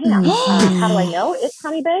spiral ham. How do I know it's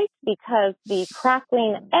honey-baked? Because the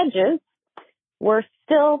crackling edges were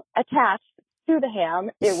still attached to the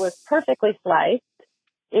ham. It was perfectly sliced.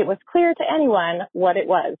 It was clear to anyone what it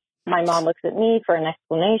was. My mom looks at me for an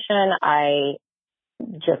explanation. I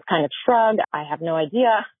just kind of shrug. I have no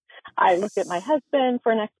idea. I look at my husband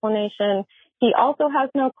for an explanation. He also has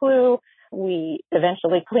no clue. We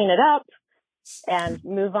eventually clean it up and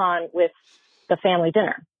move on with the family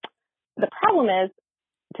dinner. The problem is,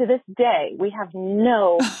 to this day, we have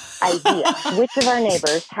no idea which of our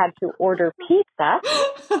neighbors had to order pizza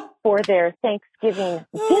for their Thanksgiving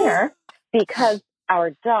dinner because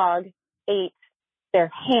our dog ate their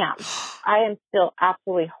ham. I am still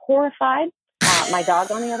absolutely horrified. My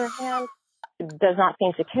dog, on the other hand, does not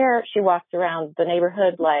seem to care. She walks around the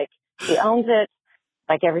neighborhood like she owns it,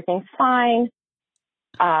 like everything's fine,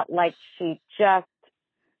 like she just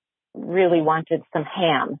really wanted some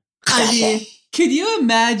ham. I mean, could you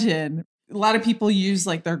imagine? A lot of people use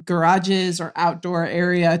like their garages or outdoor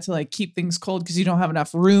area to like keep things cold because you don't have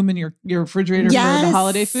enough room in your refrigerator for the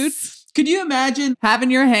holiday food. Could you imagine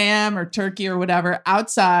having your ham or turkey or whatever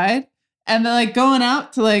outside and then like going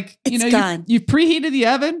out to like, you've preheated the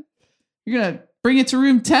oven. You're going to bring it to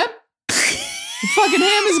room temp. The fucking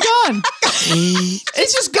ham is gone.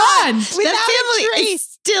 It's just gone. That family is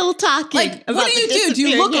still talking. Like, what do? Do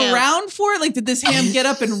you look around for it? Like, did this ham get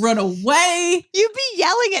up and run away? You'd be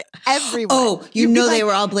yelling at everyone. Oh, they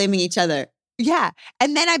were all blaming each other. Yeah.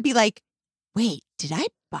 And then I'd be like, wait, did I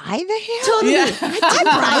buy the ham? Totally. Yeah.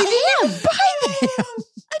 I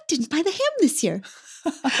didn't buy the ham this year.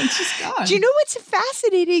 It's just gone. Do you know what's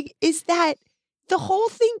fascinating is that the whole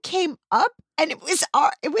thing came up and it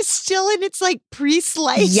was still in its like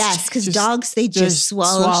pre-sliced. Yes, because dogs, they just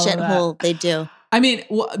swallow shit whole. They do. I mean,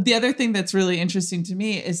 the other thing that's really interesting to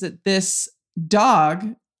me is that this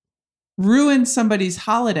dog ruin somebody's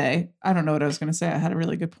holiday. I don't know what I was going to say. I had a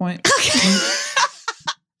really good point. I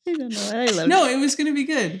don't know. I love No, it was going to be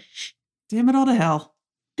good. Damn it all to hell.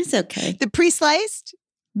 It's okay. The pre-sliced?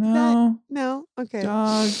 No. No? Okay.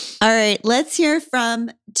 Dog. All right. Let's hear from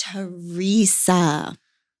Teresa.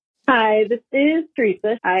 Hi, this is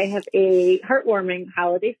Teresa. I have a heartwarming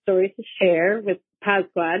holiday story to share with Pod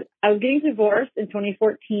Squad. I was getting divorced in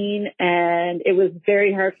 2014, and it was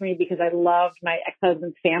very hard for me because I loved my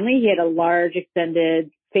ex-husband's family. He had a large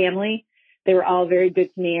extended family. They were all very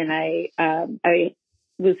good to me, and I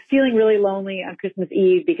was feeling really lonely on Christmas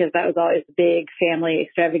Eve because that was always a big family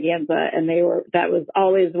extravaganza, and that was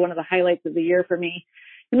always one of the highlights of the year for me.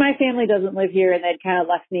 And my family doesn't live here, and they'd kind of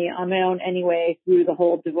left me on my own anyway through the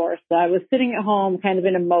whole divorce. So I was sitting at home kind of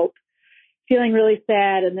in a mope, feeling really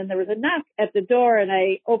sad. And then there was a knock at the door, and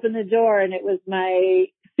I opened the door, and it was my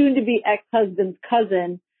soon-to-be ex-husband's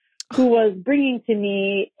cousin who was bringing to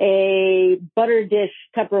me a butter dish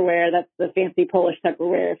Tupperware. That's the fancy Polish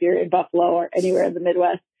Tupperware if you're in Buffalo or anywhere in the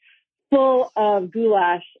Midwest, full of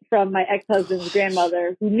goulash from my ex-husband's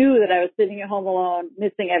grandmother, who knew that I was sitting at home alone,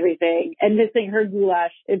 missing everything, and missing her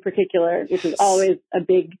goulash in particular, which is always a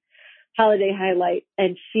big holiday highlight.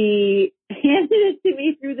 And she handed it to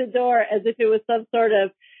me through the door as if it was some sort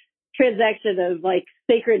of transaction of like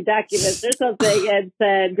sacred documents or something, and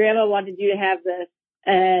said, "Grandma wanted you to have this,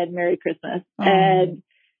 and Merry Christmas." And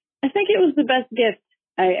I think it was the best gift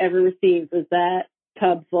I ever received, was that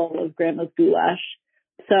tub full of Grandma's goulash.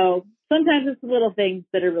 So sometimes it's the little things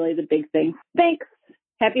that are really the big things. Thanks.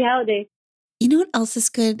 Happy holidays. You know what else is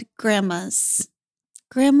good? Grandmas.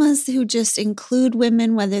 Grandmas who just include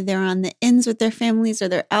women, whether they're on the ins with their families or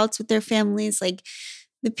they're outs with their families. Like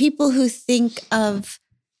the people who think of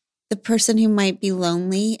the person who might be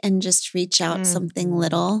lonely and just reach out something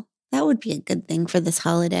little. That would be a good thing for this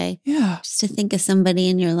holiday. Yeah. Just to think of somebody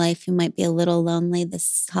in your life who might be a little lonely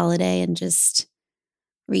this holiday and just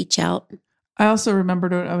reach out. I also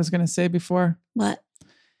remembered what I was going to say before. What?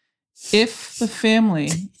 If the family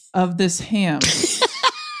of this ham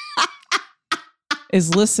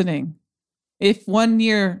is listening, if one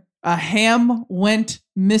year a ham went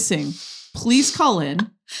missing, please call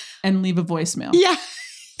in and leave a voicemail. Yeah.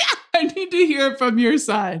 I need to hear it from your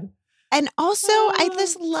side. And also, I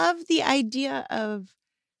just love the idea of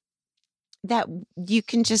that you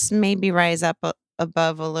can just maybe rise up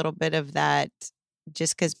above a little bit of that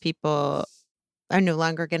just because people are no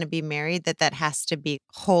longer going to be married, that has to be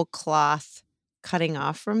whole cloth cutting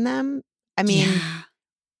off from them. I mean,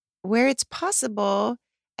 where it's possible,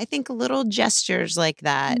 I think little gestures like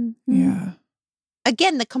that. Yeah.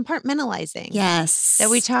 Again, the compartmentalizing. Yes. That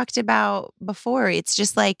we talked about before. It's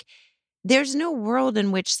just like, there's no world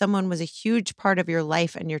in which someone was a huge part of your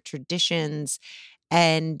life and your traditions,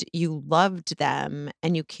 and you loved them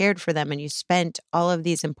and you cared for them and you spent all of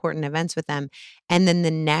these important events with them. And then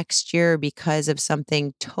the next year, because of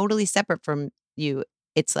something totally separate from you,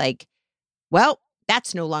 it's like, well,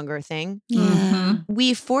 that's no longer a thing. Yeah.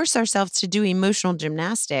 We force ourselves to do emotional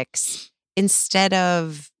gymnastics instead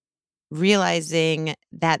of realizing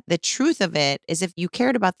that the truth of it is, if you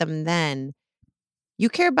cared about them then, you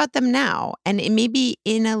care about them now. And it may be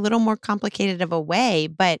in a little more complicated of a way,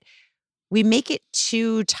 but we make it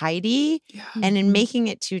too tidy. Yeah. And in making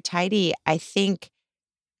it too tidy, I think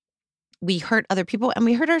we hurt other people and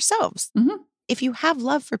we hurt ourselves. Mm-hmm. If you have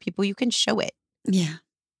love for people, you can show it. Yeah.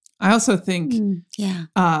 I also think,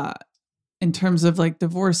 in terms of like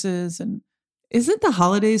divorces, and isn't the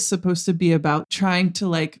holidays supposed to be about trying to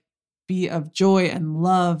like be of joy and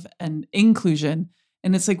love and inclusion?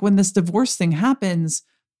 And it's like when this divorce thing happens,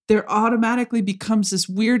 there automatically becomes this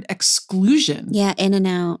weird exclusion. Yeah, in and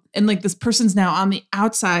out. And like this person's now on the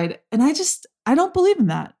outside. And I don't believe in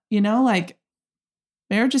that. You know, like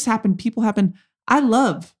marriages happen, people happen. I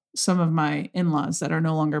love some of my in-laws that are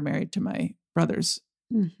no longer married to my brothers,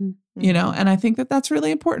 you know, and I think that that's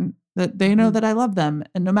really important, that they know that I love them.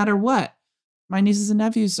 And no matter what, my nieces and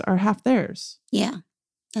nephews are half theirs. Yeah,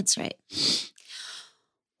 that's right.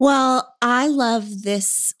 Well, I love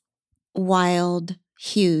this wild,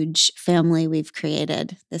 huge family we've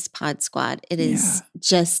created, this Pod Squad. It has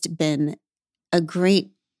just been a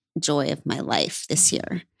great joy of my life this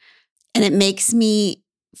year. And it makes me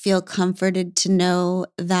feel comforted to know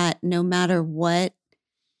that no matter what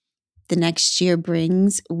the next year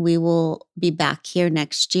brings, we will be back here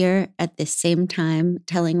next year at the same time,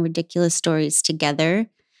 telling ridiculous stories together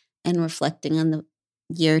and reflecting on the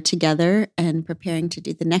year together and preparing to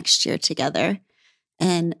do the next year together.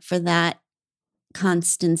 And for that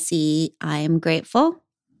constancy, I am grateful.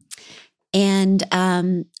 And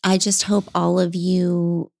I just hope all of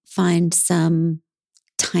you find some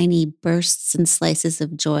tiny bursts and slices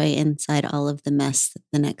of joy inside all of the mess that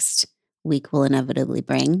the next week will inevitably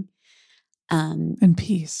bring. And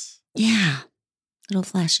peace. Yeah. Little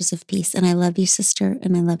flashes of peace. And I love you, sister.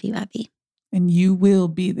 And I love you, Abby. And you will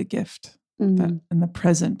be the gift Mm. that in the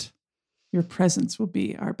present. Your presence will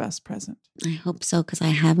be our best present. I hope so, because I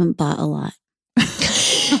haven't bought a lot.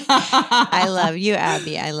 I love you,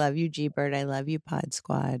 Abby. I love you, G-Bird. I love you, Pod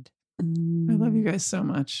Squad. I love you guys so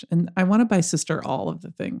much. And I want to buy sister all of the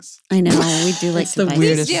things. I know. We do like It's to the buy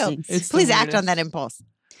weirdest these thing. things. Please act on that impulse.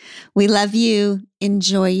 We love you.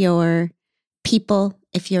 Enjoy your people.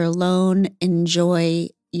 If you're alone, enjoy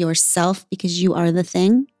yourself because you are the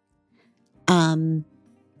thing.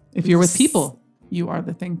 If you're with people, you are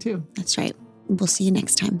the thing too. That's right. We'll see you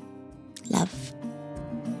next time. Love.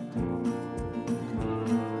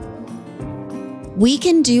 We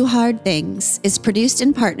Can Do Hard Things is produced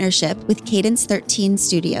in partnership with Cadence 13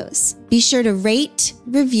 Studios. Be sure to rate,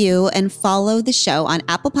 review, and follow the show on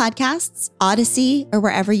Apple Podcasts, Odyssey, or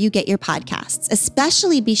wherever you get your podcasts.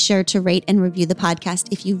 Especially be sure to rate and review the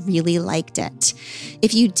podcast if you really liked it.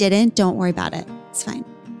 If you didn't, don't worry about it. It's fine.